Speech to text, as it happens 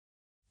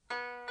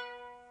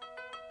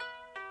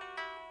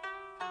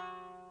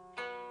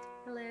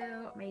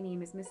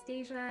name is Miss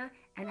Deja,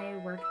 and I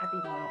work at the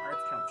Mono Arts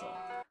Council.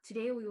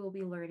 Today, we will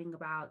be learning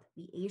about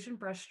the Asian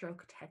brushstroke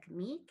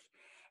technique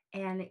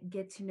and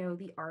get to know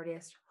the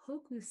artist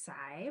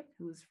Hokusai,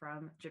 who's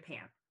from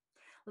Japan.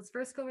 Let's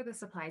first go over the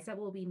supplies that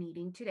we'll be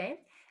needing today,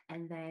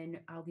 and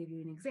then I'll give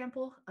you an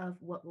example of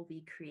what we'll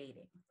be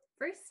creating.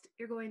 First,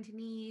 you're going to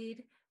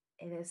need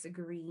this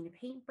green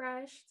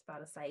paintbrush. It's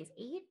about a size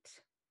 8.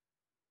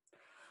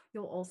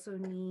 You'll also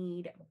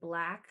need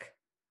black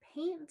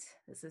paint.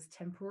 This is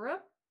tempera.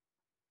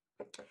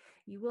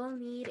 You will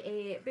need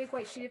a big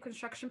white sheet of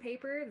construction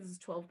paper. This is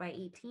 12 by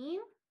 18.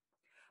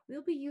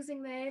 We'll be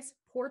using this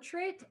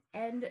portrait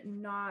and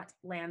not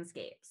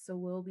landscape. So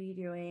we'll be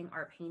doing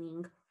our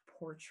painting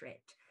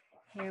portrait,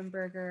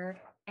 hamburger,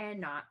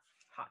 and not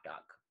hot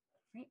dog,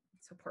 right?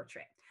 So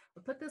portrait.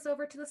 We'll put this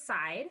over to the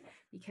side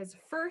because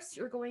first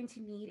you're going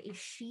to need a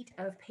sheet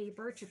of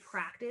paper to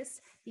practice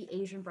the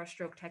Asian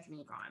brushstroke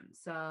technique on.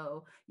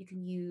 So you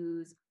can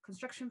use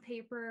construction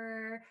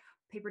paper,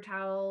 paper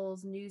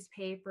towels,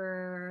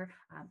 newspaper,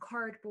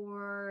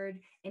 cardboard,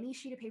 any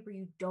sheet of paper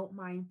you don't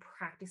mind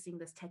practicing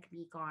this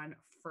technique on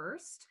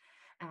first.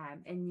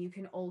 And you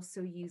can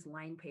also use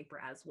line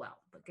paper as well,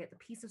 but get the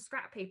piece of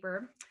scrap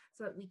paper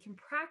so that we can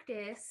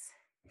practice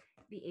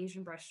the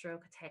Asian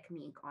brushstroke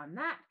technique on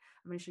that.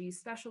 I'm going to show you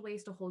special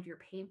ways to hold your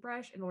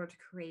paintbrush in order to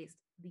create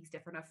these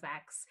different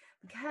effects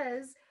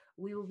because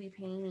we will be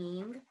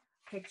painting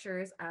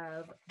pictures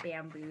of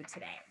bamboo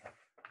today.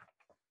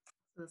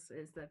 This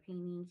is the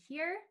painting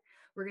here.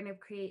 We're going to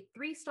create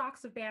 3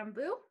 stalks of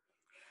bamboo.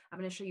 I'm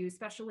going to show you a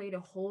special way to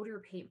hold your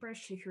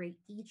paintbrush to create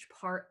each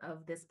part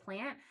of this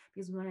plant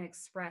because we want to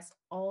express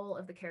all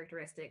of the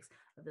characteristics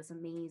of this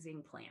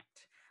amazing plant.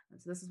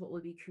 And so this is what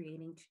we'll be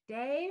creating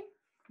today.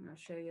 I'll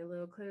show you a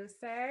little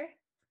closer.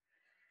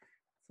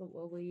 So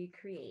what we'll be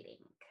creating.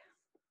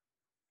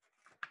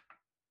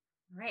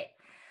 All right,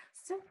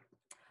 so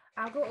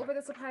I'll go over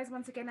the supplies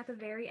once again at the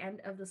very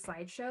end of the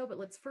slideshow, but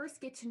let's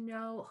first get to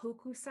know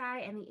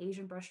Hokusai and the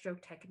Asian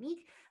brushstroke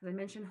technique. As I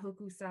mentioned,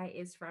 Hokusai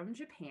is from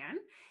Japan,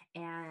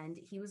 and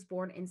he was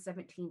born in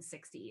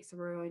 1760. So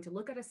we're going to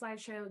look at a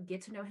slideshow,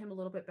 get to know him a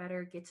little bit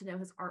better, get to know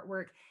his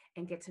artwork,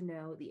 and get to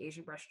know the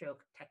Asian brushstroke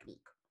technique.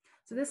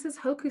 So this is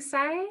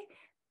Hokusai.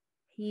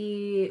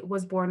 He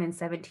was born in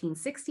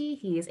 1760.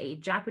 He is a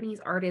Japanese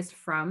artist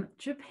from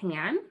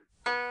Japan.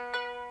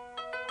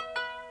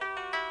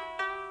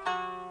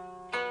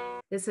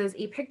 This is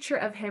a picture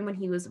of him when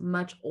he was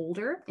much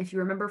older. If you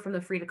remember from the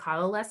Frida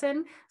Kahlo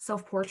lesson,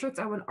 self-portraits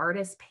are when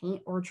artists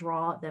paint or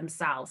draw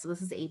themselves. So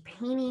this is a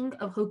painting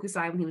of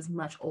Hokusai when he was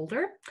much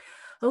older.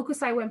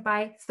 Hokusai went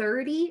by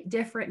 30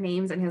 different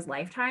names in his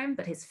lifetime,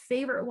 but his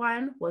favorite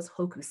one was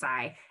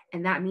Hokusai,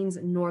 and that means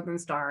Northern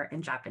Star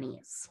in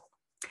Japanese.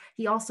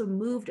 He also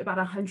moved about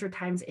 100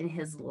 times in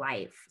his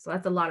life. So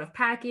that's a lot of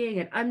packing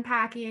and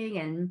unpacking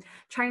and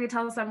trying to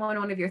tell someone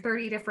one of your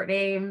 30 different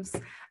names.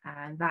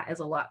 And that is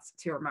a lot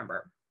to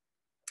remember.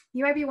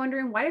 You might be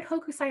wondering, why did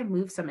Hokusai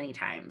move so many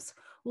times?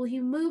 Well, he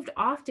moved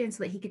often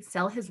so that he could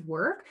sell his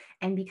work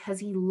and because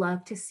he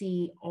loved to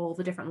see all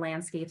the different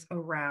landscapes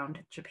around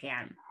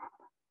Japan.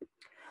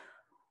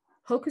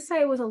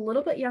 Hokusai was a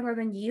little bit younger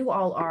than you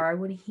all are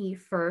when he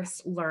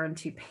first learned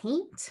to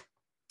paint.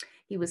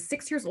 He was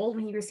 6 years old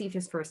when he received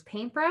his first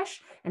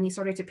paintbrush, and he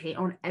started to paint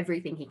on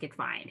everything he could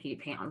find. He'd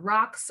paint on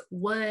rocks,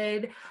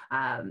 wood,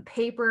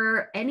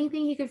 paper,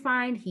 anything he could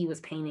find, he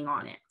was painting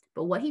on it.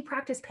 But what he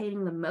practiced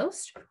painting the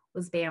most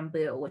was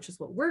bamboo, which is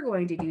what we're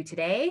going to do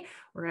today.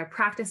 We're going to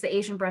practice the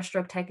Asian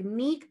brushstroke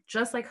technique,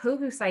 just like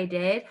Hokusai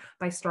did,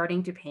 by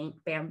starting to paint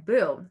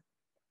bamboo.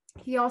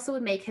 He also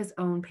would make his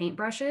own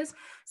paintbrushes.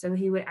 So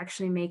he would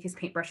actually make his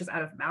paintbrushes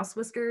out of mouse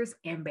whiskers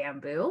and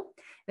bamboo.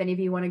 Then if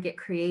you want to get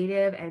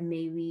creative and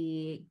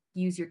maybe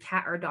use your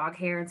cat or dog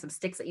hair and some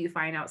sticks that you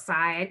find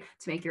outside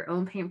to make your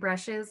own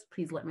paintbrushes,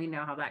 please let me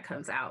know how that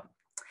comes out.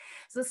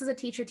 So this is a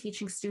teacher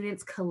teaching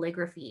students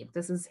calligraphy.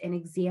 This is an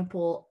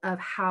example of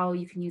how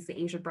you can use the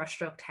Asian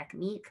brushstroke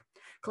technique.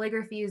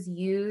 Calligraphy is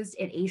used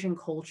in Asian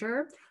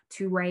culture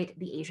to write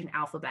the Asian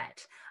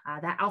alphabet.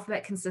 That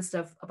alphabet consists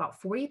of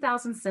about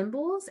 40,000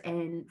 symbols.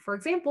 And for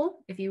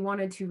example, if you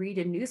wanted to read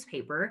a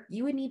newspaper,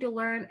 you would need to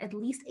learn at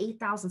least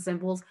 8,000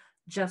 symbols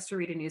just to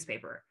read a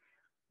newspaper.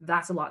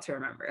 That's a lot to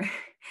remember.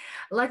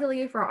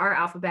 Luckily for our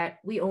alphabet,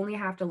 we only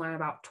have to learn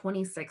about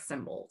 26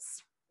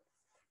 symbols.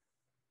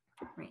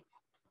 Right.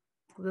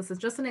 This is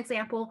just an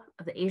example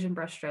of the Asian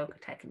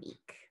brushstroke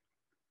technique.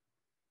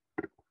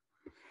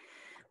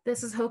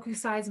 This is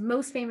Hokusai's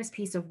most famous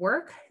piece of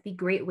work, the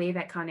Great Wave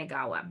at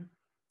Kanegawa.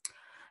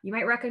 You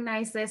might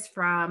recognize this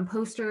from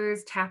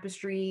posters,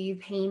 tapestry,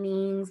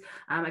 paintings.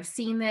 I've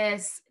seen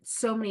this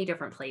so many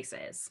different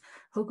places.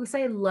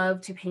 Hokusai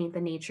loved to paint the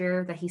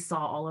nature that he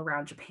saw all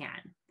around Japan.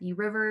 The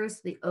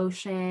rivers, the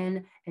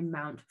ocean, and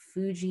Mount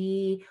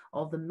Fuji,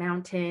 all the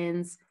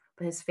mountains,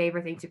 but his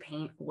favorite thing to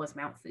paint was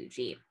Mount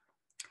Fuji.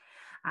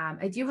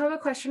 I do have a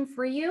question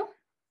for you,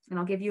 and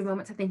I'll give you a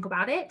moment to think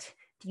about it.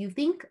 Do you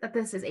think that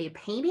this is a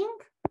painting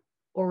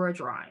or a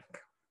drawing?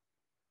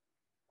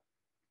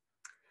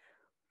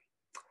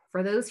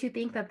 For those who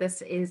think that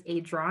this is a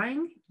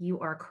drawing, you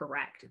are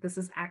correct. This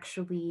is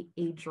actually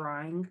a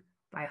drawing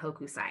by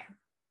Hokusai.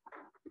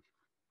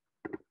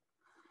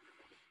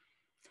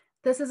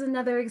 This is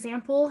another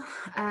example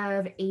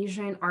of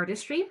Asian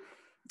artistry,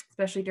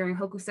 especially during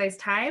Hokusai's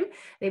time.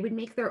 They would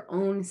make their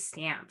own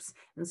stamps.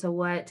 And so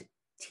what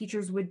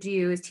teachers would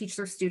do is teach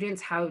their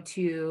students how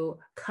to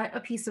cut a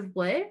piece of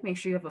wood, make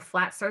sure you have a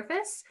flat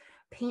surface,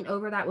 paint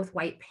over that with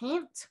white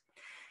paint,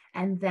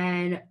 and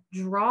then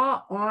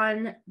draw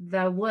on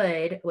the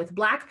wood with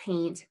black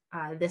paint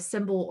the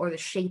symbol or the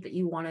shape that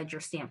you wanted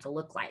your stamp to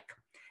look like.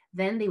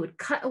 Then they would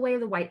cut away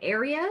the white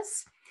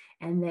areas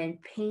and then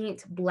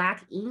paint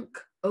black ink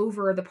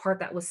over the part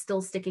that was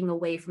still sticking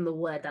away from the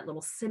wood, that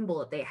little symbol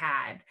that they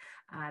had,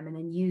 and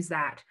then use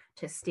that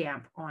to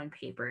stamp on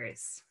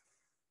papers.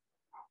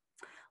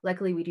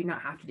 Luckily, we do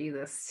not have to do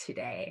this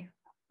today.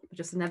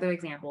 Just another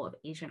example of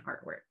Asian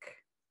artwork.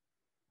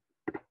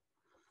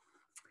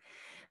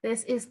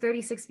 This is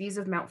 36 Views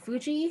of Mount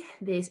Fuji.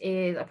 This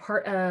is a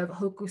part of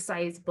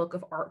Hokusai's book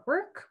of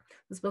artwork.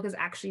 This book is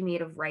actually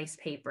made of rice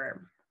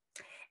paper.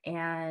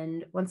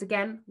 And once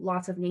again,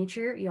 lots of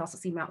nature. You also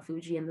see Mount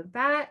Fuji in the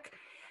back.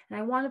 And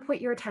I want to put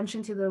your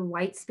attention to the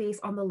white space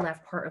on the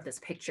left part of this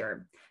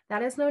picture.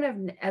 That is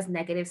known as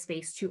negative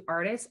space to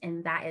artists,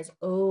 and that is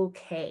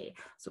okay.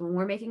 So when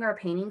we're making our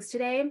paintings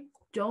today,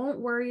 don't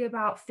worry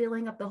about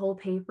filling up the whole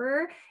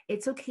paper.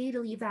 It's okay to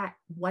leave that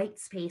white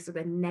space or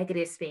the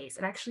negative space.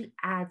 It actually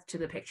adds to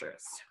the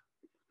pictures.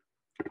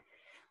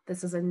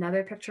 This is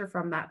another picture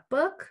from that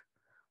book.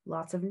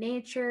 Lots of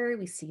nature.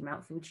 We see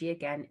Mount Fuji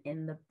again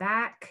in the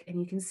back, and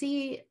you can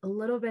see a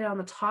little bit on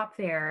the top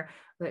there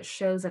that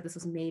shows that this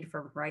was made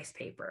from rice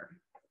paper.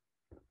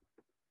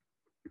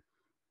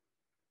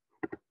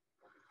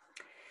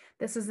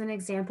 This is an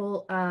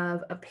example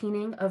of a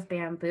painting of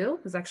bamboo.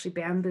 There's actually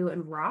bamboo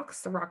and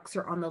rocks. The rocks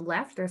are on the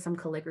left. There's some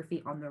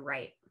calligraphy on the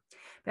right.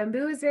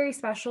 Bamboo is very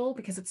special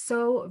because it's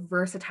so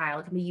versatile.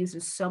 It can be used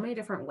in so many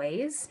different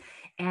ways.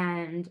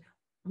 And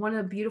one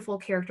of the beautiful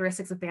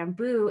characteristics of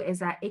bamboo is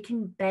that it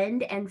can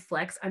bend and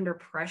flex under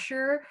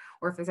pressure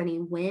or if there's any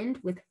wind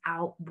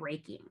without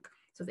breaking.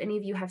 So if any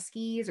of you have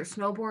skis or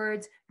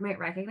snowboards, you might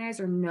recognize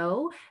or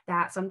know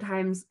that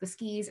sometimes the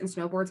skis and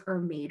snowboards are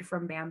made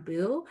from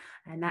bamboo,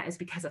 and that is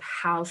because of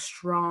how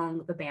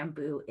strong the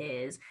bamboo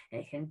is,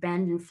 and it can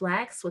bend and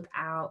flex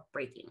without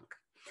breaking.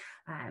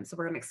 So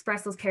we're going to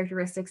express those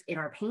characteristics in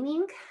our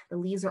painting. The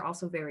leaves are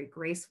also very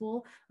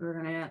graceful.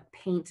 We're going to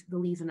paint the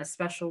leaves in a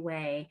special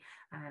way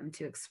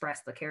to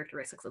express the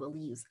characteristics of the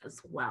leaves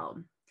as well.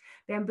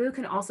 Bamboo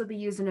can also be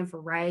used in a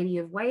variety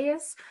of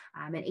ways.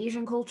 In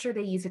Asian culture,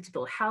 they use it to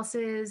build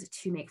houses,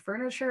 to make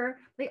furniture.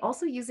 They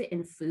also use it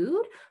in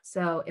food.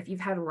 So if you've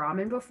had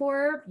ramen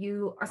before,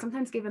 you are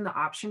sometimes given the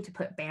option to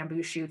put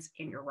bamboo shoots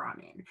in your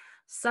ramen.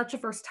 Such a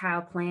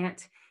versatile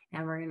plant,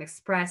 and we're going to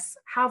express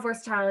how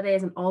versatile it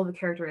is and all the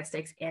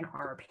characteristics in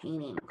our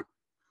painting.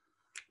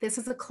 This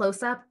is a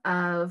close-up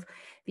of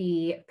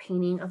the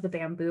painting of the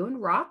bamboo and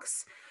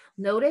rocks.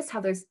 Notice how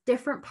there's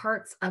different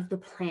parts of the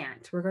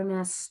plant. We're going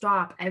to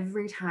stop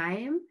every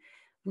time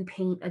we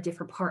paint a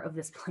different part of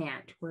this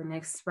plant. We're going to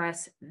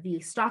express the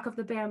stalk of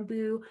the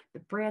bamboo, the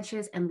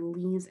branches, and the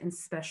leaves in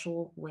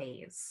special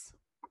ways.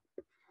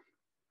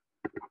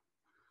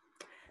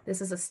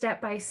 This is a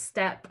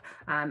step-by-step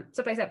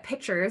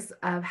pictures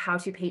of how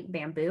to paint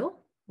bamboo.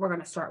 We're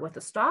going to start with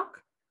the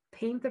stalk,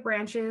 paint the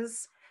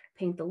branches,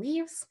 paint the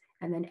leaves,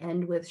 and then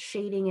end with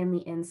shading in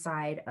the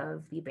inside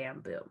of the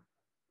bamboo.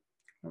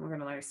 And we're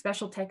going to learn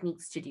special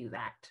techniques to do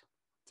that,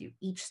 do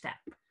each step.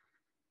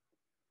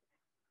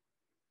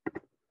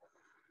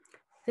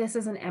 This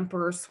is an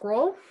emperor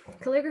scroll.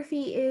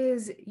 Calligraphy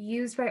is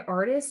used by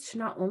artists to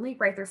not only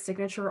write their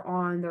signature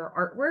on their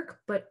artwork,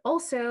 but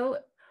also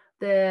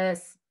the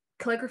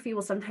calligraphy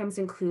will sometimes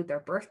include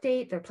their birth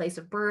date, their place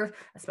of birth,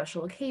 a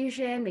special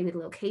occasion, maybe the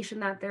location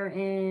that they're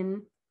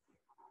in.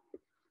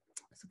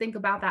 So think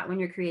about that when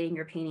you're creating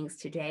your paintings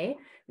today.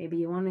 Maybe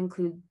you want to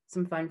include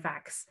some fun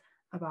facts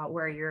about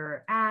where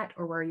you're at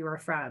or where you are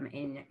from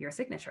in your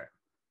signature.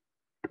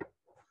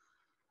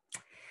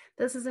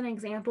 This is an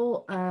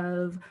example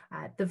of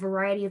the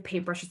variety of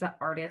paintbrushes that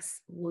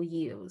artists will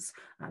use.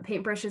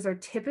 Paintbrushes are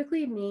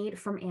typically made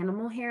from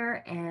animal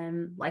hair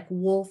and like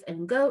wolf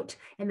and goat,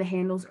 and the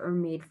handles are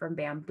made from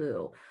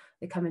bamboo.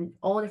 They come in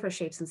all different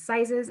shapes and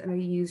sizes, and they're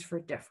used for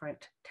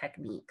different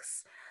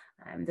techniques.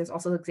 There's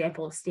also an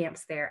example of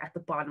stamps there at the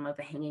bottom of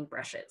the hanging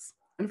brushes.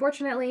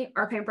 Unfortunately,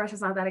 our paintbrush is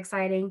not that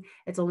exciting.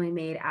 It's only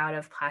made out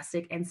of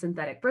plastic and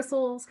synthetic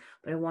bristles,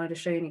 but I wanted to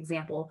show you an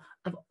example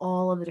of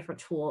all of the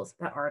different tools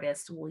that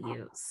artists will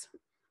use.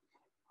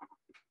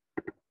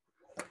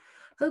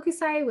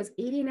 Hokusai was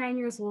 89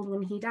 years old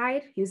when he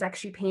died. He was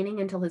actually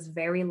painting until his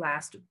very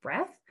last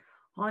breath.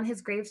 On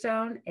his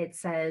gravestone, it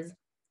says,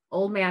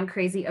 "Old man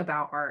crazy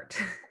about art."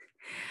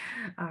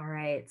 All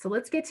right, so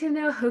let's get to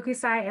know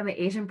Hokusai and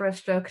the Asian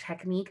brushstroke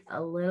technique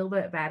a little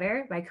bit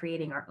better by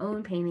creating our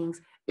own paintings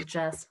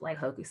just like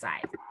Hokusai.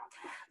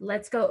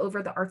 Let's go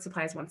over the art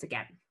supplies once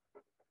again.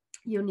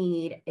 You'll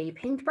need a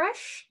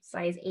paintbrush,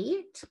 size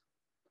 8,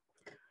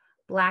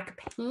 black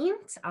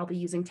paint, I'll be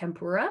using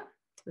tempera.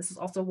 This is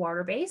also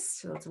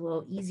water-based, so it's a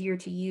little easier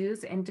to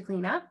use and to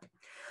clean up.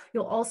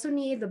 You'll also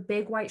need the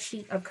big white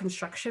sheet of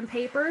construction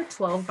paper,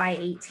 12 by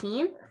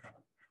 18.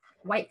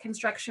 White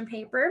construction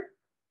paper.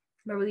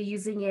 Remember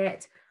using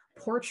it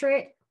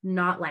portrait,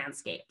 not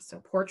landscape. So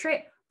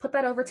portrait, put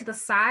that over to the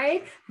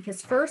side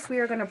because first we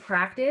are going to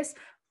practice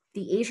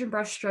the Asian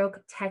brushstroke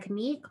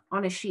technique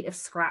on a sheet of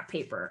scrap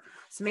paper.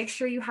 So make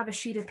sure you have a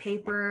sheet of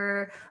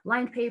paper,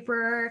 lined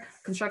paper,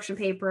 construction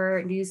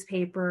paper,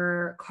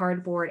 newspaper,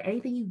 cardboard,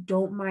 anything you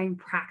don't mind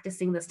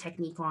practicing this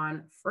technique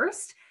on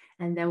first.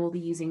 And then we'll be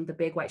using the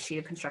big white sheet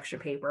of construction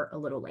paper a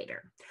little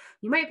later.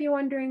 You might be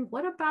wondering,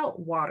 what about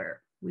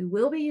water? We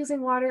will be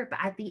using water, but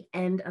at the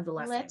end of the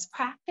lesson. Let's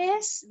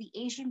practice the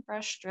Asian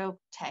brushstroke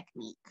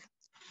technique.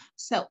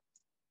 So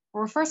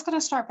we're first going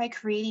to start by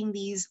creating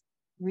these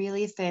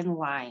really thin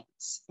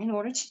lines. In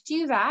order to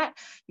do that,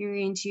 you're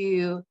going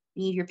to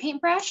need your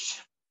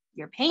paintbrush,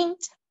 your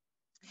paint,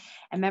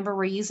 and remember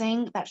we're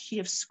using that sheet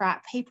of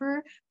scrap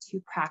paper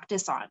to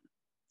practice on.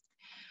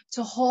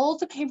 To hold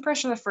the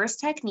paintbrush in the first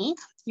technique,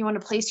 you want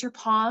to place your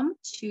palm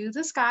to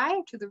the sky,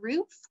 to the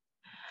roof.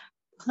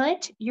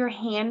 Put your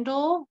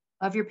handle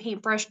of your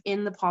paintbrush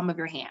in the palm of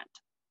your hand.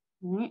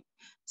 Right.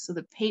 So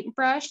the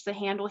paintbrush, the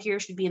handle here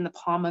should be in the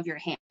palm of your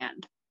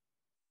hand.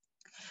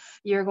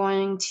 You're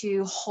going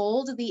to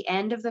hold the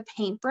end of the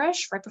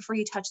paintbrush right before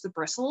you touch the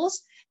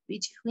bristles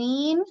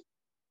between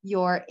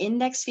your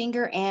index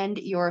finger and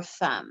your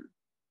thumb.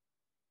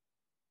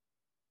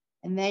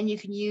 And then you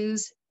can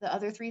use the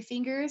other 3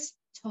 fingers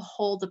to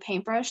hold the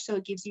paintbrush so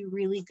it gives you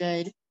really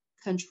good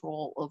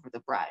control over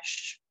the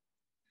brush.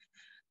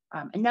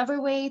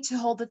 Another way to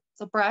hold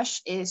the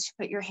brush is to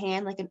put your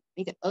hand make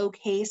an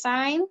OK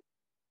sign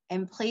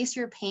and place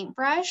your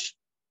paintbrush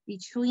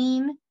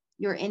between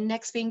your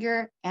index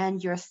finger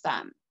and your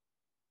thumb.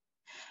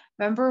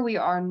 Remember, we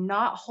are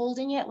not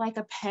holding it like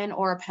a pen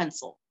or a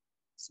pencil.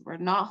 So we're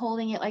not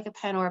holding it like a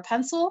pen or a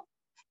pencil.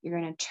 You're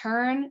going to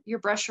turn your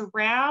brush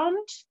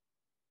around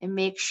and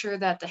make sure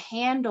that the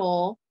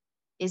handle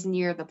is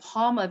near the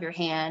palm of your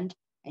hand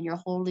and you're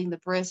holding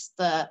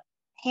the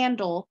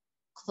handle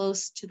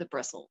close to the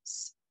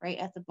bristles, right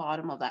at the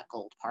bottom of that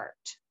gold part.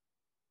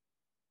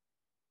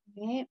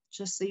 Okay,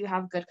 just so you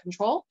have good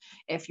control.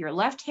 If you're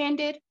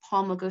left-handed,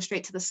 palm will go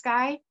straight to the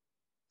sky.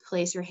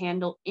 Place your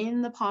handle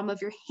in the palm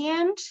of your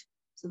hand.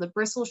 So the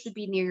bristle should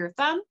be near your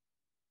thumb.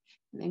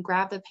 And then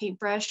grab the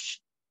paintbrush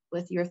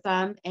with your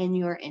thumb and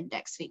your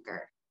index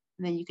finger.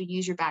 And then you could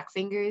use your back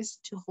fingers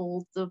to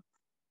hold the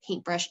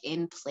paintbrush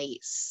in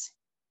place.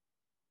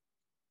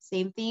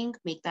 Same thing,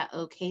 make that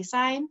OK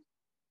sign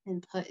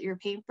and put your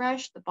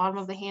paintbrush, the bottom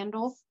of the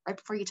handle, right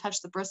before you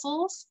touch the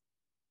bristles,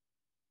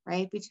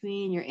 right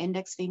between your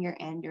index finger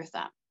and your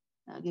thumb.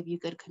 That'll give you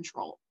good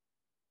control.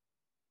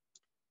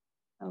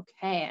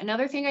 Okay,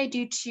 another thing I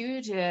do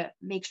too to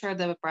make sure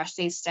the brush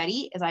stays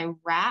steady is I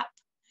wrap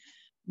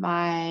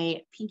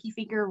my pinky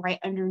finger right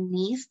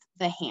underneath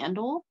the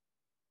handle,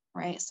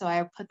 right? So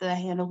I put the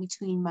handle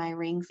between my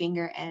ring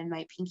finger and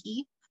my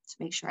pinky to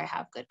make sure I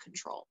have good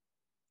control.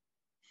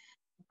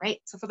 Right,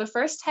 so for the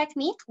first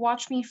technique,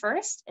 watch me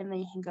first, and then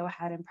you can go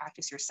ahead and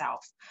practice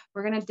yourself.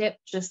 We're gonna dip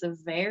just the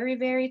very,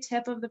 very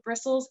tip of the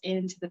bristles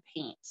into the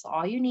paint. So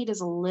all you need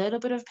is a little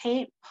bit of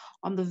paint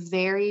on the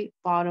very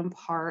bottom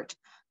part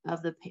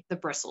of the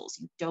bristles.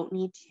 You don't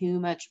need too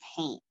much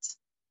paint.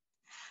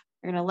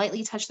 You're gonna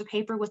lightly touch the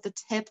paper with the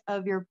tip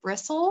of your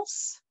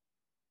bristles,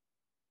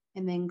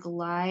 and then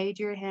glide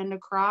your hand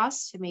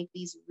across to make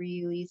these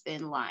really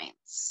thin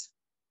lines.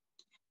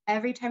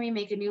 Every time you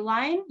make a new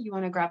line, you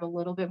want to grab a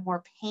little bit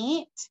more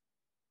paint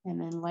and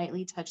then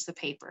lightly touch the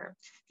paper.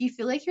 If you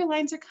feel like your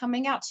lines are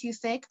coming out too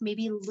thick,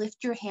 maybe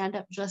lift your hand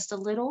up just a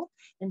little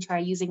and try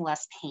using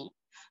less paint.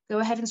 Go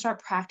ahead and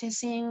start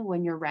practicing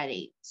when you're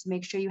ready. So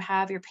make sure you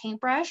have your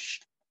paintbrush,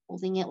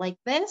 holding it like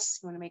this.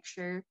 You want to make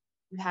sure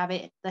you have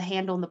the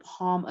handle in the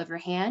palm of your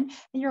hand,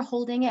 and you're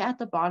holding it at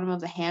the bottom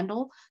of the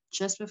handle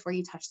just before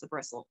you touch the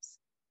bristles.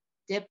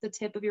 Dip the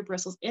tip of your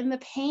bristles in the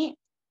paint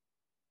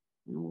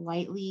and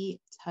lightly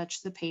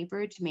touch the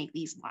paper to make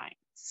these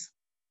lines.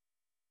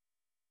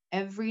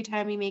 Every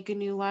time you make a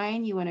new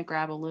line, you want to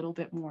grab a little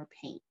bit more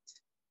paint.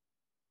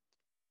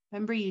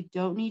 Remember, you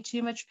don't need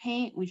too much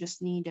paint. We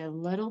just need a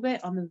little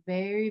bit on the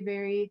very,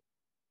 very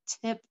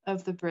tip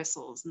of the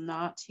bristles,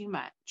 not too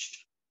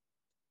much.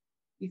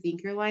 If you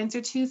think your lines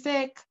are too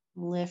thick,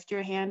 lift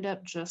your hand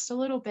up just a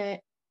little bit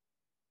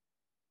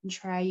and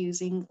try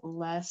using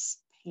less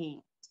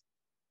paint.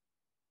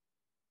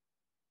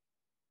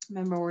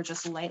 Remember, we're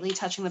just lightly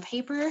touching the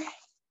paper.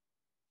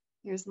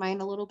 Here's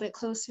mine a little bit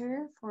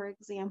closer, for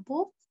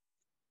example.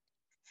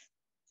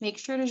 Make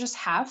sure to just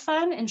have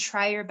fun and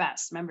try your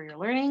best. Remember, you're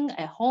learning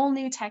a whole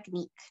new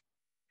technique.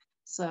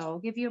 So I'll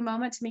give you a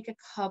moment to make a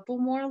couple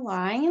more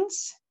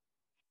lines,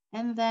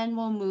 and then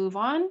we'll move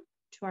on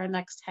to our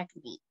next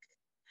technique.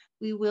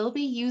 We will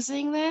be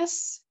using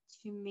this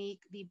to make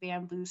the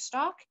bamboo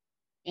stalk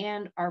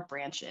and our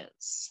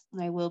branches.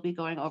 And I will be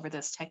going over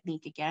this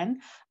technique again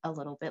a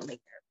little bit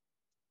later.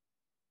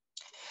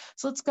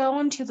 So let's go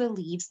into the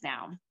leaves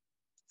now.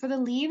 For the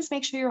leaves,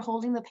 make sure you're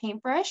holding the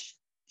paintbrush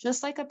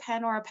just like a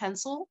pen or a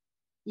pencil.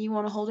 You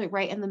want to hold it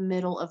right in the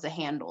middle of the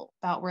handle,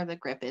 about where the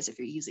grip is if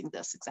you're using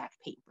this exact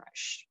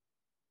paintbrush.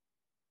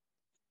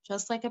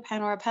 Just like a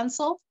pen or a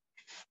pencil.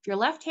 If you're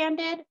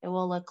left-handed, it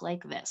will look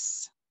like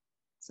this.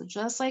 So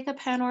just like a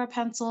pen or a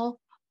pencil,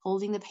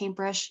 holding the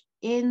paintbrush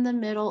in the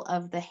middle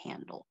of the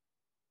handle.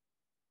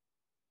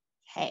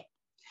 Okay,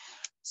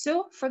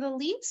 so for the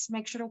leaves,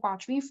 make sure to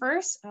watch me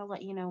first. I'll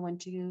let you know when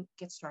to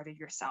get started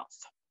yourself.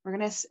 We're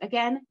gonna,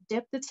 again,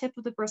 dip the tip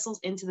of the bristles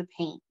into the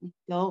paint. You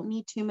don't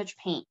need too much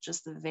paint,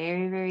 just the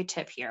very, very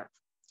tip here.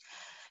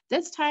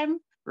 This time,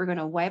 we're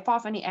gonna wipe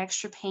off any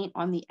extra paint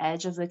on the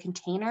edge of the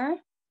container.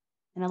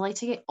 And I like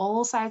to get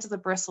all sides of the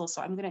bristles.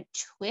 So I'm gonna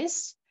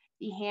twist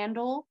the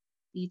handle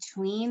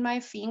between my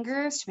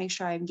fingers to make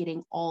sure I'm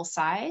getting all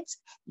sides.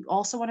 You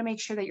also wanna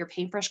make sure that your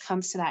paintbrush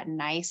comes to that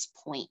nice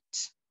point.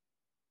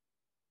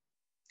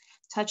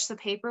 Touch the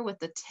paper with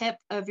the tip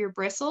of your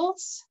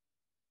bristles.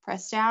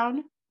 Press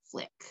down,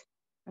 flick.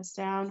 Press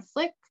down,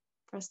 flick.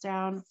 Press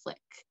down, flick.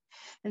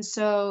 And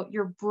so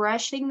you're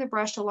brushing the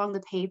brush along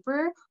the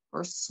paper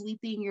or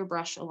sweeping your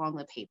brush along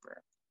the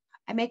paper.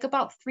 I make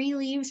about 3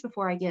 leaves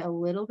before I get a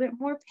little bit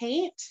more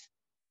paint,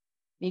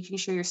 making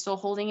sure you're still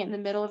holding it in the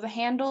middle of the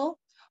handle,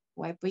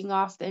 wiping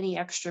off any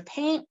extra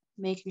paint,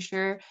 making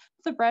sure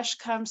the brush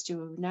comes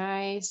to a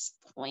nice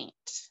point.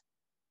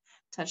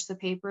 Touch the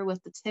paper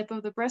with the tip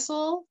of the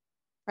bristle,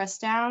 press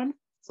down,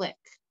 flick,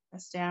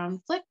 press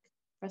down, flick,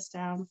 press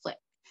down, flick.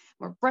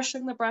 We're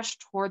brushing the brush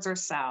towards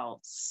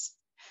ourselves.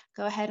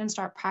 Go ahead and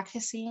start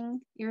practicing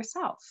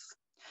yourself.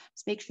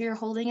 Just make sure you're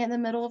holding it in the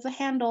middle of the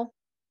handle,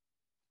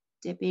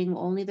 dipping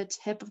only the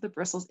tip of the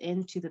bristles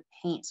into the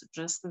paint, so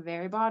just the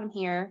very bottom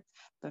here.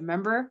 But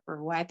remember,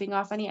 we're wiping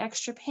off any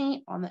extra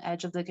paint on the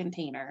edge of the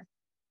container.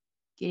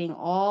 Getting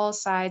all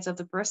sides of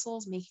the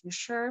bristles, making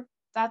sure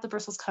that the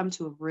bristles come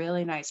to a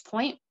really nice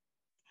point.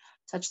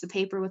 Touch the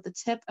paper with the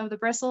tip of the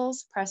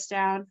bristles, press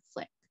down,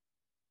 flick.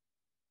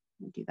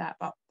 Do that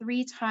about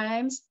 3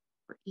 times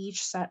for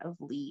each set of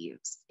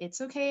leaves.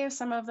 It's okay if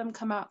some of them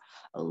come out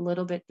a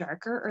little bit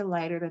darker or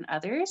lighter than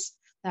others.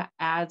 That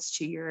adds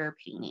to your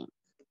painting.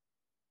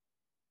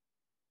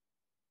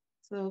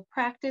 So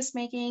practice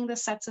making the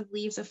sets of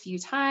leaves a few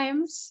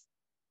times.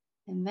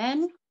 And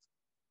then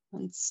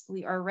once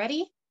we are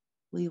ready,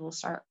 we will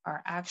start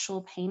our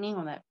actual painting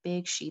on that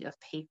big sheet of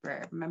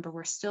paper. Remember,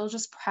 we're still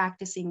just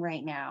practicing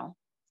right now.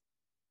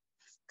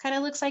 Kind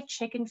of looks like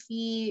chicken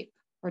feet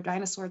or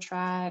dinosaur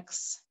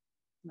tracks.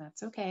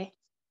 That's okay.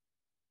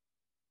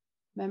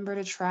 Remember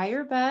to try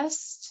your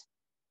best.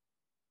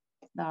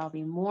 That'll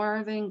be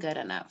more than good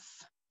enough.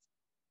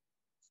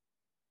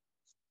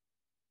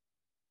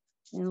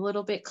 And a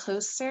little bit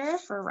closer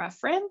for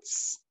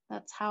reference.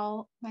 That's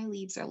how my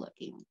leaves are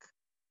looking.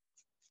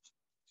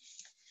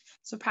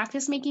 So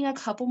practice making a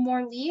couple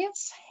more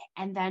leaves,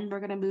 and then we're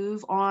gonna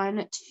move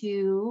on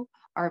to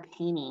our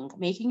painting,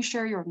 making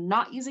sure you're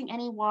not using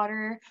any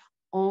water,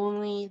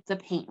 only the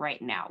paint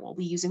right now. We'll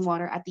be using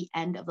water at the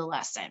end of the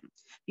lesson.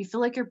 If you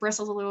feel like your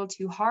bristles a little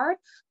too hard,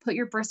 put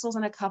your bristles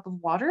in a cup of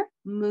water,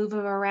 move them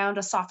around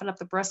to soften up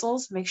the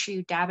bristles, make sure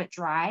you dab it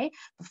dry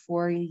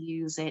before you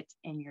use it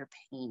in your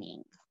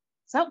painting.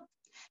 So I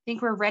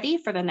think we're ready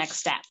for the next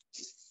step.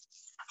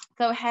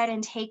 Go ahead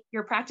and take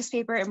your practice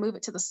paper and move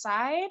it to the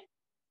side.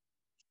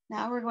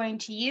 Now we're going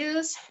to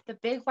use the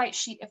big white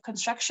sheet of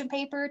construction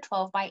paper,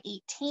 12 by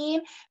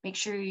 18. Make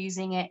sure you're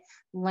using it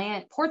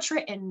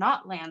portrait and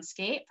not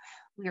landscape.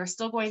 We are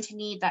still going to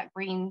need that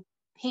green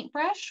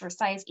paintbrush or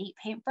size 8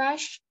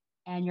 paintbrush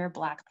and your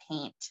black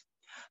paint.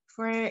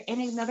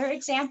 In another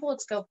example,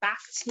 let's go back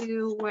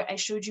to what I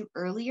showed you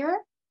earlier.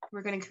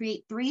 We're going to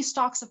create 3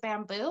 stalks of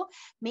bamboo,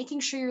 making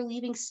sure you're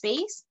leaving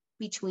space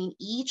between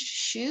each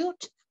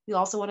shoot. We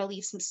also want to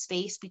leave some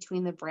space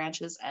between the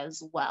branches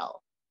as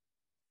well.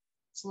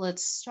 So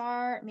let's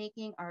start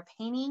making our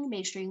painting.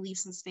 Make sure you leave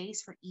some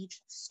space for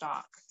each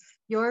stalk.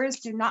 Yours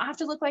do not have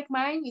to look like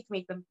mine. You can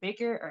make them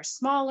bigger or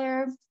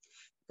smaller,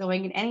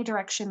 going in any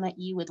direction that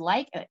you would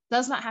like. It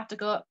does not have to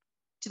go up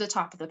to the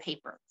top of the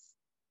paper.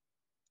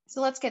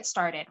 So let's get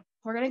started.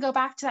 We're going to go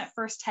back to that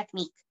first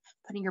technique,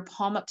 putting your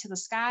palm up to the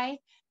sky,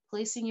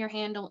 placing your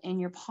handle in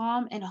your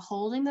palm and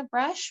holding the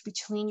brush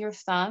between your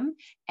thumb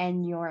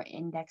and your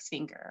index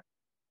finger.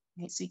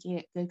 Okay, so you can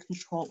get good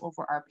control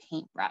over our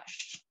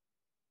paintbrush.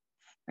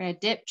 We're going to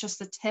dip just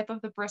the tip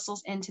of the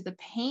bristles into the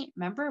paint.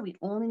 Remember, we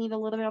only need a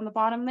little bit on the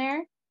bottom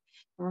there.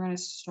 We're going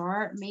to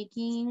start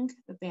making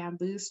the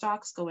bamboo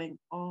stalks going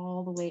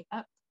all the way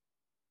up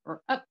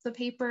or up the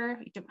paper.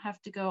 You don't have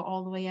to go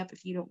all the way up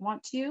if you don't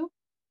want to.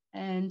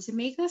 And to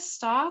make the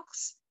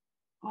stalks,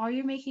 all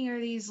you're making are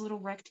these little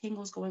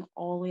rectangles going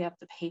all the way up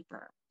the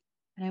paper.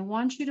 And I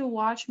want you to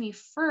watch me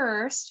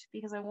first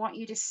because I want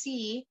you to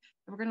see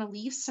that we're going to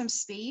leave some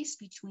space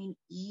between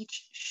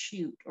each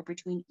shoot or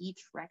between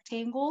each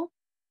rectangle.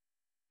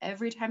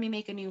 Every time you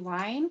make a new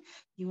line,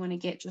 you want to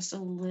get just a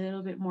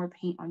little bit more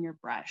paint on your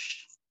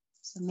brush.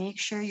 So make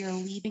sure you're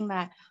leaving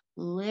that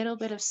little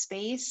bit of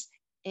space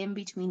in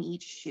between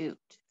each shoot.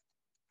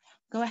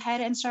 Go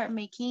ahead and start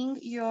making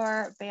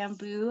your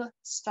bamboo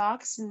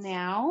stalks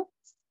now.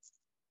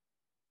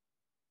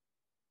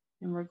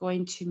 And we're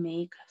going to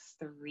make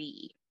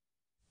 3.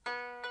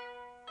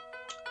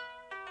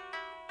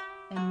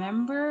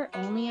 Remember,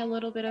 only a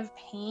little bit of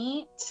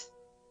paint.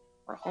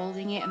 We're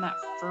holding it in that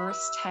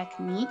first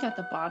technique at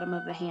the bottom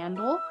of the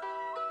handle,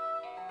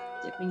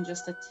 dipping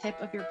just the tip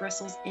of your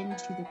bristles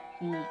into the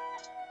paint,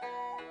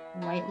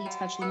 lightly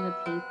touching the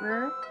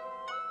paper,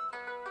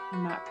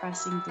 not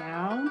pressing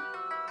down.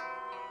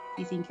 If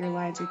you think your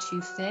lines are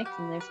too thick,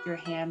 lift your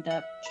hand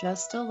up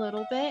just a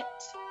little bit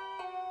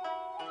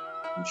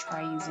and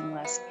try using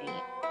less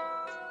paint.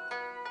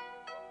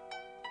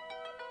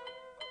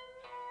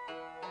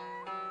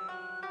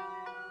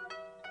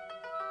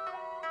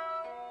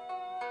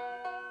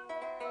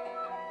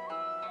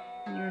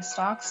 Your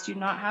stalks do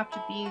not have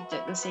to be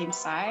the same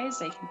size.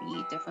 They can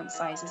be different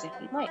sizes if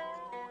you'd like.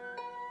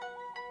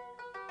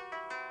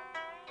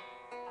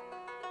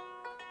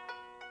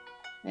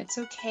 It's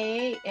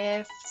okay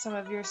if some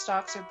of your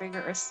stalks are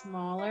bigger or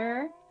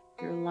smaller,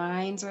 your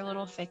lines are a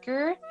little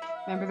thicker.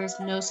 Remember, there's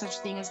no such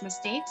thing as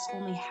mistakes,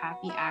 only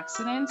happy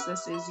accidents.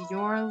 This is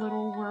your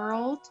little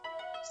world,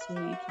 so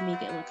you can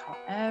make it look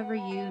however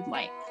you'd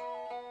like.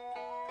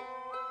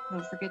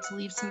 Don't forget to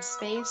leave some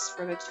space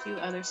for the 2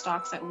 other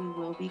stalks that we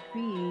will be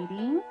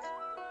creating.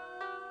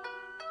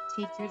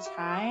 Take your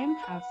time,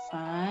 have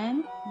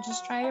fun, and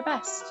just try your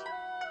best.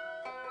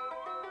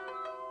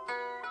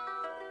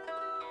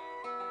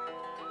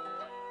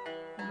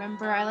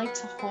 Remember, I like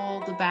to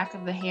hold the back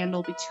of the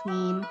handle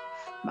between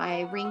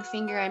my ring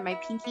finger and my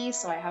pinky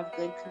so I have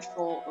good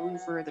control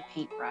over the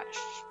paintbrush.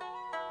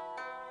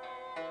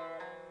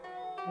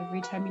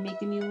 Every time you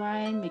make a new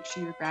line, make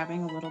sure you're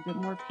grabbing a little bit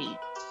more paint.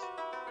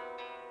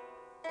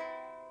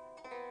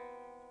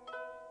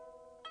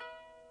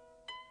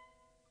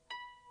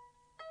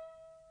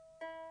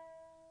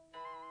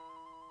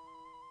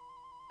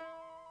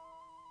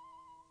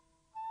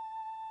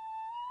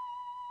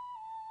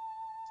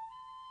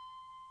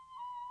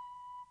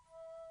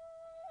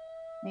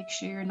 Make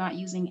sure you're not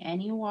using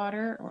any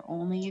water or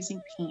only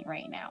using paint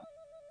right now.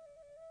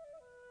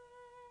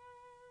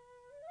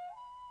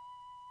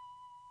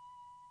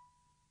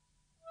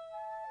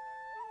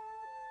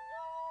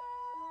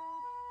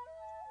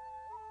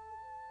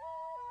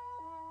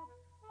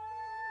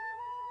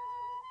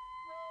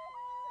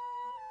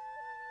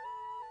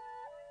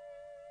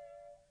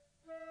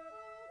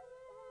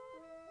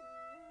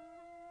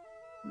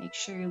 Make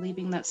sure you're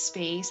leaving that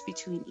space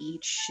between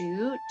each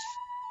shoot.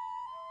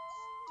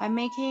 I'm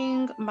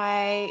making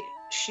my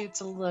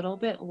shoots a little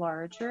bit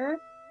larger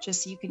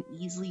just so you can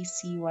easily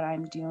see what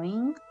I'm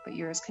doing, but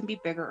yours can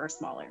be bigger or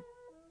smaller.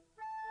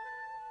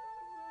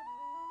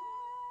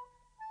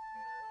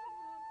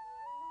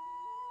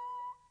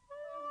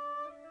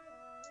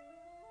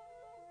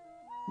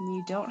 And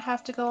you don't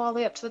have to go all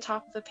the way up to the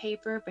top of the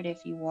paper, but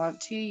if you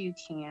want to, you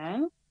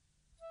can.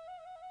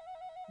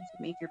 You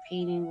can make your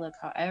painting look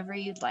however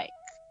you'd like.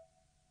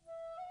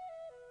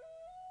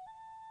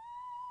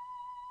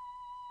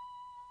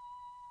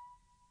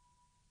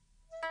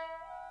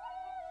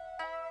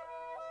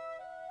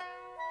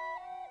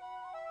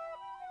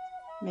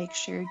 Make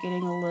sure you're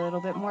getting a little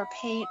bit more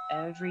paint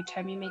every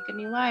time you make a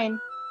new line.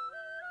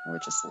 Or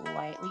just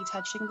lightly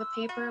touching the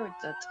paper with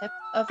the tip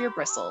of your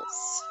bristles.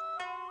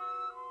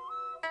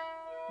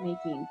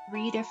 Making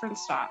 3 different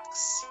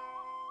stalks.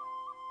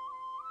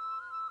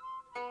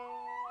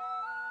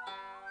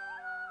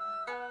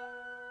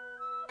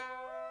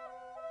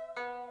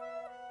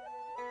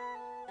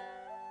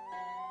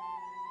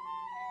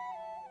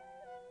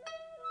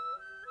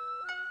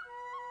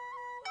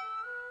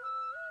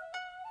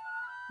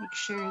 Make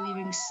sure you're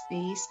leaving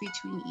space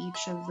between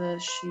each of the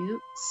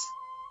shoots.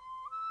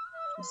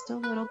 Just a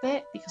little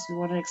bit, because we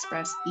want to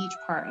express each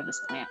part of this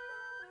plant.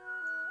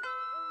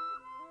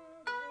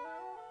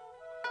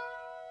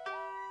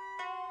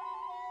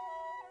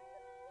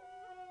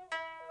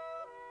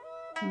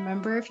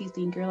 Remember, if you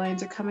think your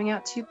lines are coming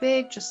out too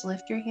big, just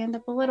lift your hand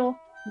up a little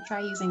and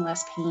try using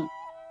less paint.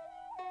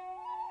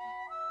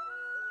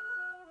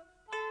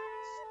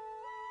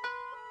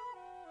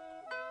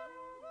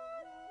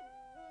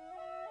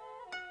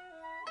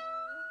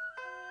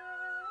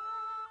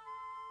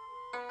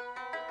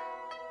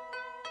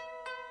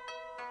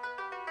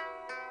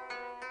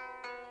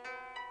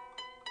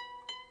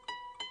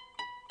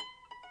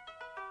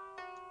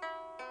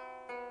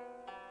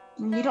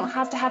 You don't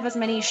have to have as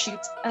many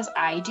shoots as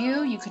I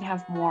do. You can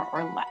have more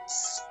or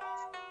less.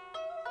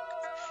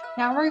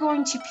 Now we're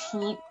going to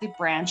paint the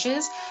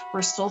branches.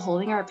 We're still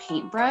holding our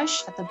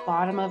paintbrush at the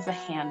bottom of the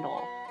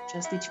handle,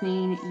 just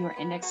between your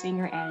index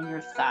finger and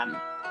your thumb.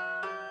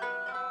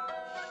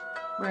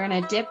 We're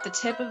going to dip the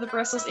tip of the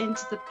bristles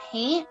into the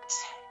paint.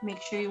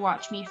 Make sure you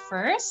watch me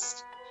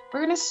first.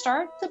 We're going to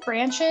start the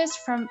branches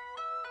from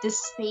the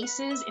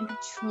spaces in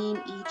between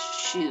each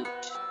shoot.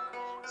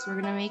 So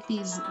we're going to make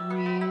these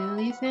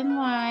really thin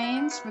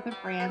lines for the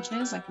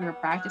branches like we were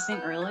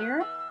practicing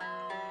earlier.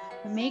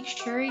 And make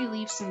sure you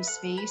leave some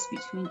space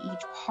between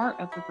each part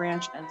of the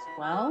branch as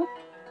well.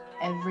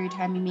 Every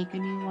time you make a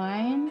new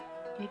line,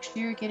 make sure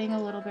you're getting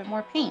a little bit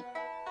more paint.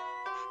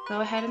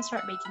 Go ahead and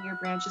start making your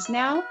branches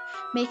now,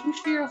 making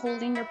sure you're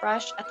holding your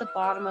brush at the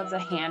bottom of the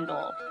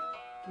handle,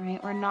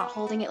 right? We're not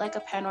holding it like a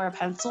pen or a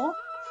pencil.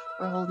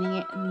 We're holding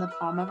it in the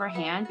palm of our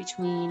hand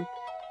between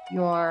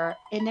your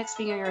index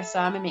finger and your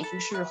thumb, and making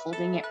sure you're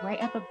holding it right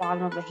at the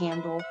bottom of the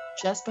handle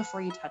just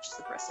before you touch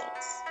the bristles.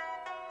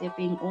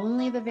 Dipping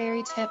only the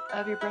very tip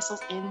of your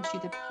bristles into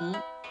the paint.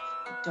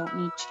 You don't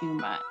need too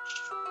much.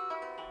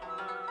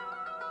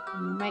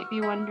 And you might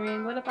be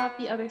wondering, what about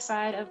the other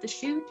side of the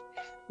shoot?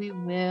 We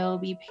will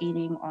be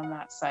painting on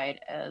that side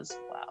as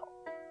well.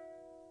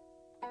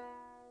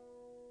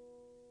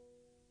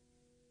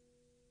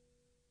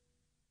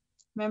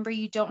 Remember,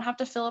 you don't have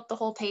to fill up the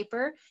whole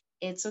paper.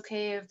 It's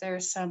okay if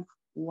there's some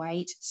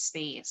white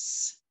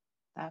space.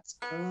 That's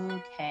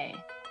okay.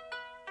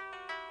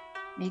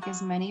 Make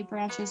as many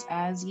branches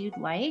as you'd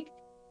like.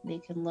 They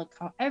can look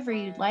however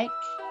you'd like,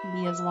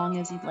 be as long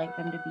as you'd like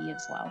them to be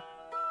as well.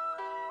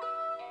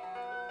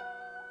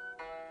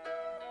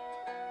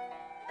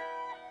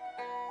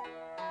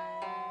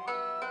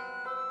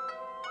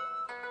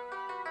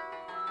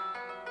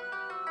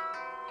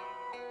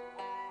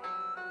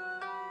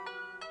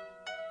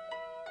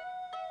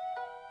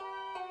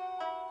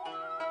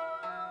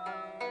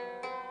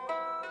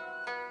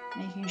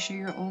 Making sure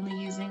you're only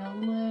using a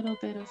little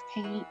bit of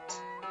paint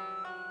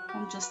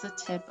on just the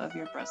tip of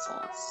your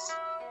bristles.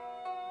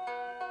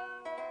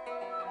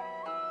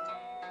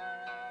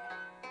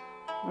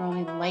 We're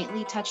only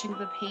lightly touching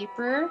the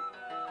paper.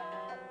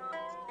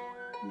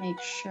 Make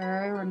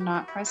sure we're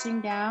not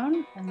pressing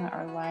down and that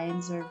our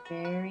lines are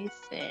very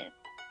thin.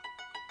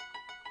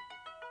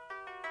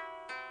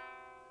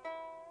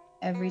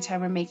 Every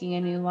time we're making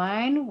a new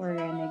line, we're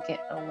going to get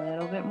a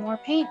little bit more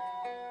paint.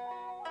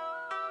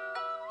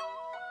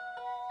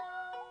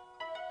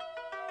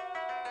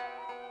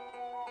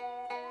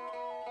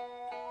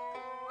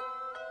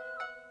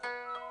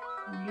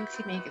 You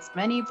can make as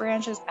many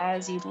branches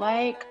as you'd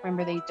like.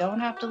 Remember, they don't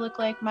have to look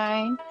like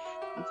mine.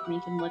 You can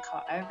make them look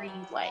however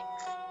you'd like.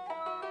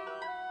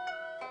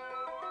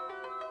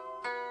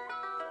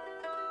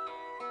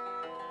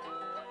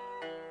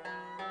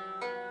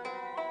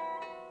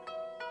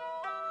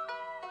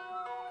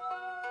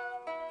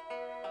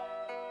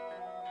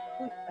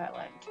 Ooh, that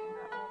line came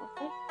out a little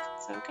thick.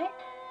 It's okay.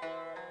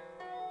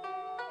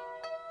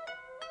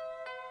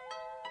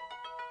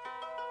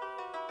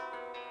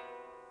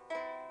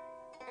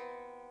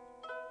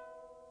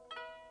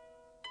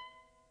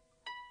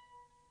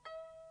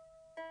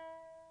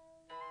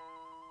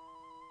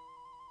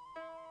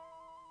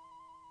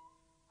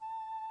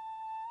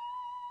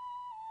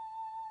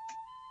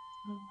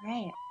 All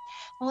right,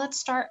 well, let's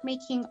start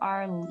making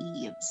our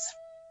leaves.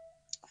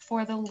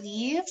 For the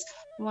leaves,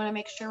 we want to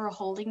make sure we're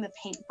holding the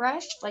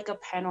paintbrush like a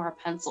pen or a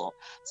pencil.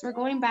 So we're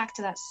going back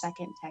to that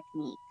second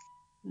technique.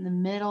 In the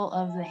middle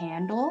of the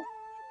handle,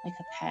 like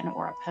a pen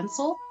or a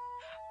pencil,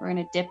 we're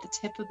going to dip the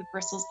tip of the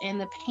bristles in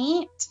the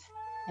paint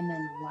and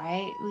then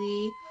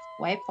lightly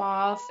wipe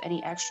off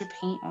any extra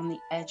paint on the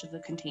edge of the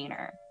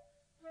container.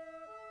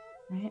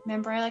 Right.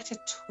 Remember, I like to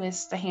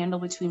twist the handle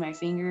between my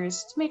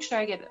fingers to make sure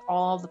I get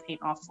all the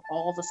paint off of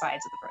all the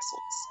sides of the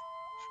bristles.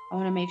 I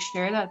want to make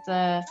sure that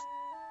the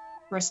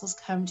bristles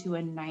come to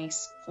a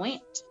nice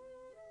point.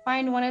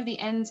 Find one of the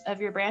ends of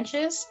your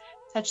branches,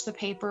 touch the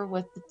paper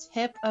with the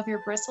tip of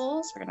your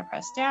bristles. We're going to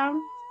press down,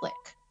 flick,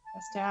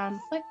 press down,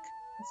 flick,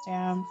 press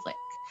down, flick.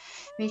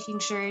 Making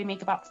sure you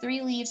make about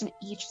 3 leaves in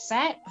each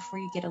set before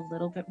you get a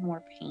little bit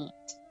more paint.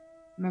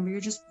 Remember, you're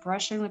just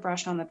brushing the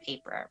brush on the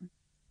paper.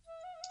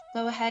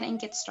 Go ahead and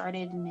get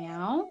started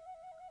now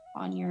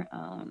on your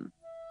own.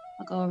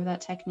 I'll go over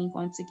that technique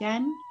once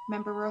again.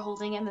 Remember, we're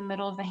holding it in the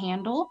middle of the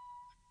handle,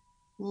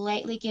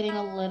 lightly getting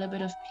a little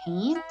bit of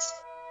paint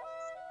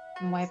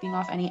and wiping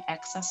off any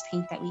excess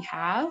paint that we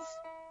have.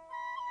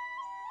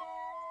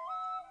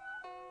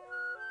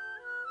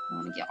 We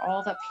want to get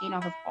all that paint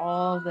off of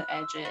all the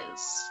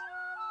edges.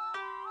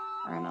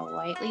 We're going to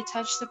lightly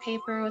touch the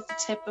paper with the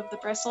tip of the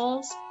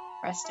bristles.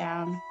 Press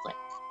down, flick,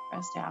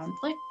 press down,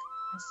 flick,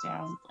 press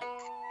down, flick.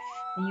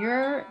 And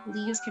your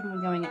leaves can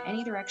be going in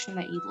any direction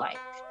that you'd like.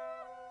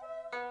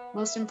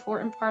 Most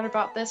important part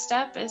about this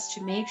step is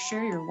to make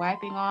sure you're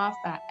wiping off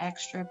that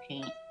extra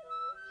paint.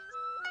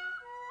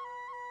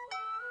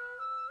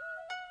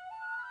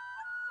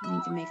 And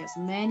you can make as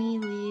many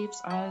leaves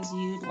as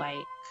you'd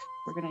like.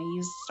 We're going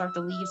to start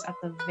the leaves at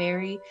the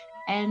very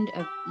end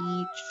of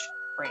each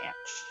branch.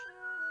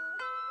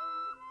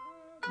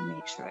 And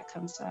make sure it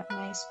comes to that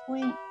nice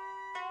point.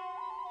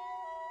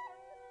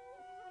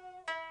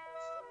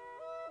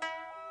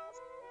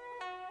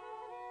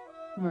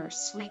 We're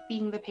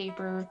sweeping the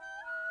paper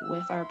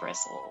with our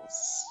bristles,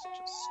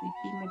 just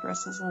sweeping the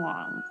bristles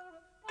along.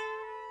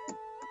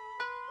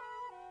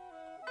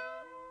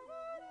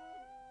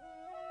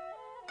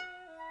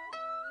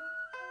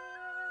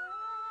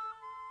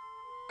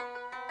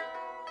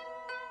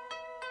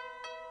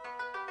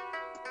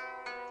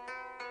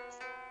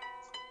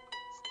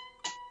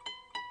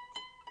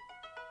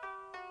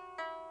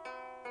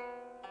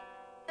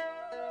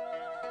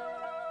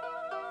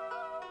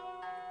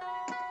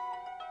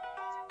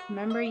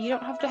 Remember, you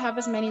don't have to have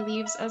as many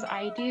leaves as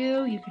I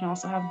do. You can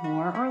also have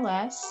more or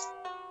less.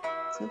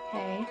 It's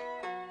okay.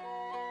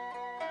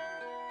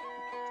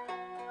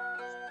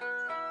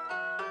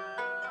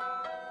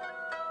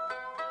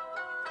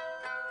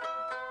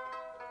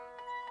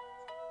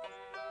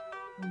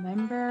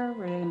 Remember,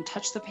 we're going to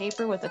touch the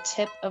paper with the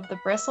tip of the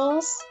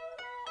bristles.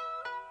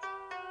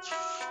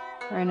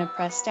 We're going to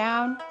press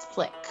down,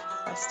 flick,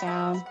 press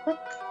down, flick,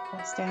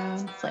 press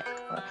down, flick,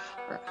 or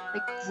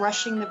like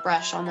brushing the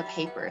brush on the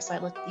paper. So I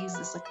like to use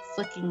this like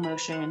flicking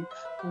motion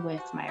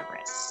with my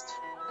wrist.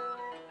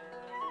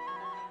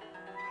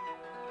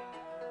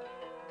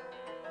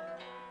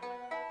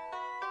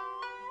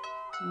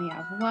 So we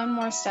have one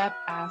more step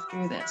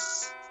after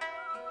this.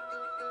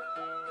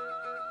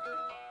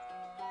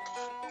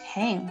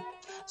 Okay,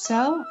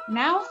 so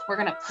now we're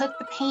gonna put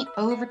the paint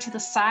over to the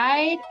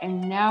side,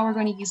 and now we're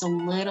gonna use a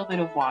little bit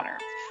of water.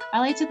 I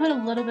like to put a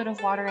little bit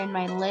of water in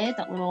my lid,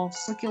 that little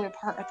circular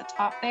part at the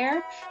top there.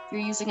 If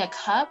you're using a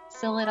cup,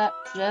 fill it up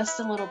just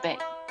a little bit.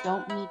 You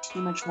don't need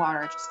too much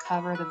water, just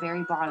cover the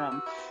very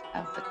bottom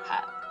of the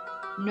cup.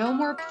 No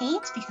more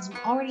paint because we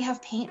already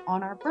have paint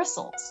on our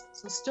bristles.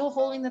 So still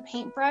holding the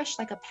paintbrush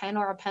like a pen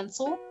or a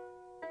pencil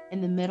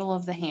in the middle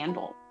of the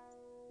handle.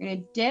 You're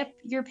gonna dip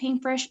your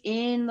paintbrush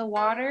in the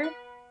water,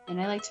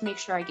 and I like to make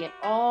sure I get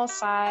all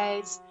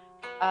sides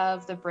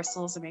of the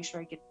bristles and make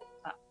sure I get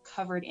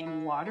covered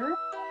in water.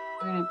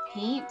 We're gonna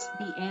paint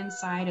the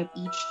inside of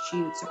each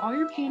shoot. So all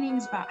your painting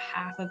is about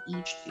half of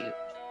each shoot,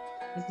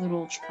 like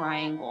little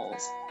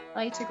triangles.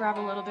 I like to grab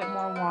a little bit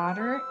more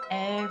water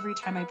every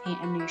time I paint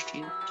a new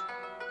shoot.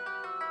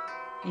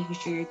 Making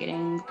sure you're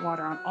getting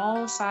water on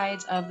all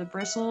sides of the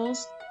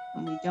bristles.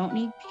 And we don't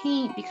need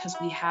paint because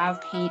we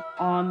have paint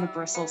on the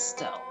bristles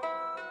still.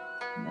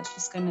 And that's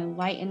just going to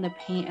lighten the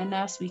paint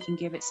enough so we can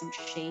give it some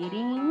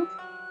shading.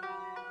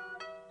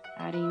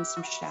 Adding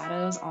some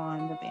shadows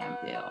on the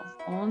bamboo.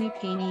 Only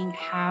painting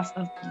half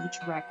of each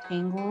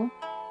rectangle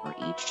or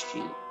each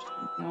shoot.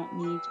 You don't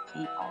need to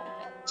paint all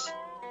of it.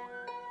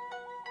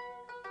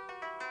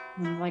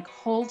 And like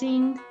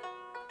holding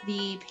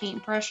the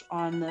paintbrush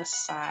on the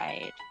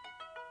side.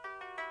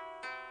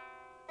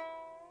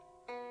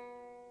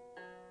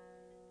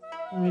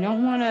 And we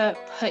don't want to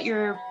put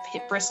your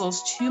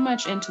bristles too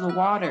much into the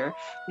water.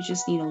 We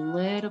just need a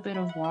little bit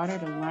of water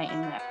to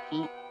lighten that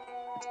paint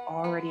that's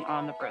already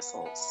on the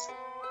bristles.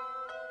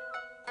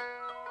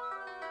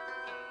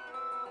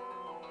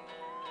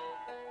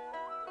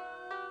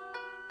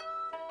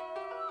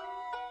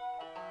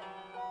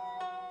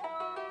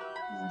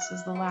 And this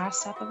is the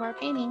last step of our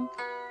painting.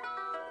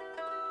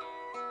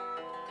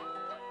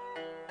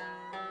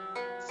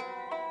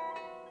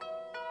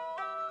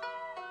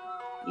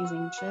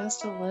 Using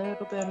just a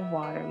little bit of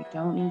water. We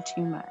don't need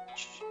too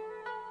much.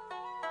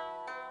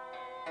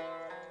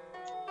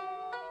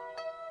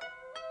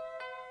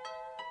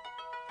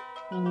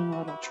 Painting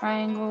little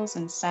triangles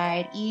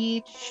inside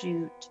each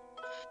shoot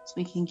so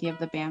we can give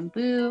the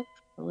bamboo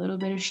a little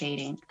bit of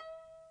shading.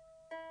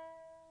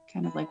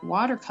 Kind of like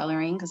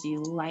watercoloring because you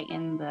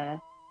lighten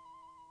the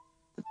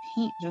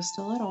paint just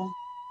a little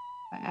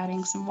by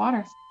adding some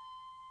water.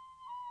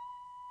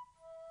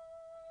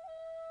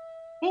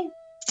 Okay,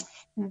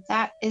 and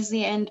that is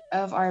the end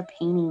of our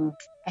painting.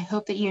 I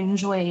hope that you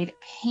enjoyed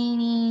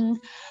painting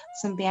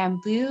some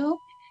bamboo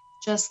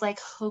just like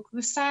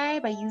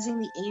Hokusai by using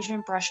the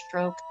Asian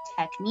brushstroke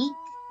technique.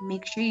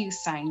 Make sure you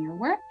sign your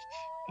work,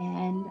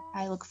 and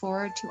I look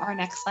forward to our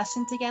next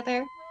lesson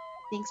together.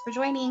 Thanks for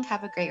joining.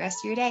 Have a great rest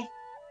of your day.